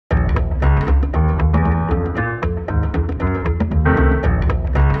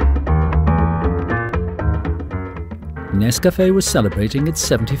Nescafé was celebrating its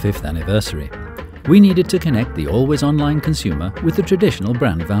 75th anniversary. We needed to connect the always-online consumer with the traditional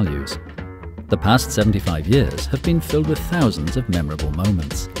brand values. The past 75 years have been filled with thousands of memorable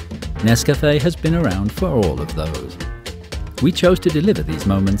moments. Nescafé has been around for all of those. We chose to deliver these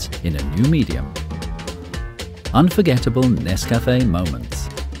moments in a new medium. Unforgettable Nescafé moments.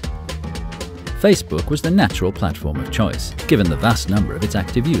 Facebook was the natural platform of choice, given the vast number of its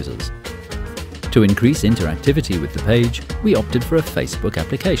active users. To increase interactivity with the page, we opted for a Facebook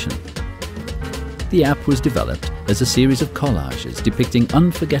application. The app was developed as a series of collages depicting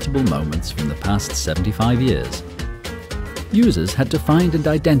unforgettable moments from the past 75 years. Users had to find and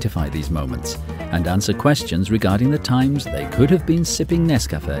identify these moments and answer questions regarding the times they could have been sipping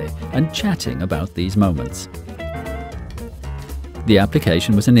Nescafé and chatting about these moments. The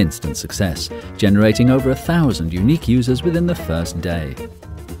application was an instant success, generating over 1,000 unique users within the first day.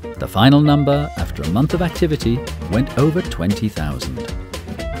 The final number, after a month of activity, went over 20,000.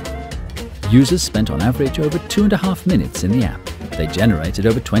 Users spent on average over 2.5 minutes in the app. They generated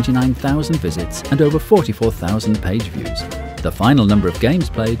over 29,000 visits and over 44,000 page views. The final number of games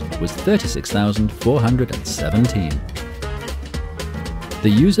played was 36,417.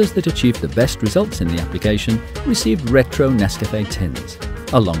 The users that achieved the best results in the application received retro Nescafé tins,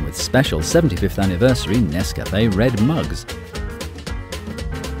 along with special 75th anniversary Nescafé red mugs.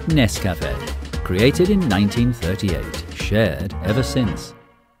 Nescafé, created in 1938, shared ever since.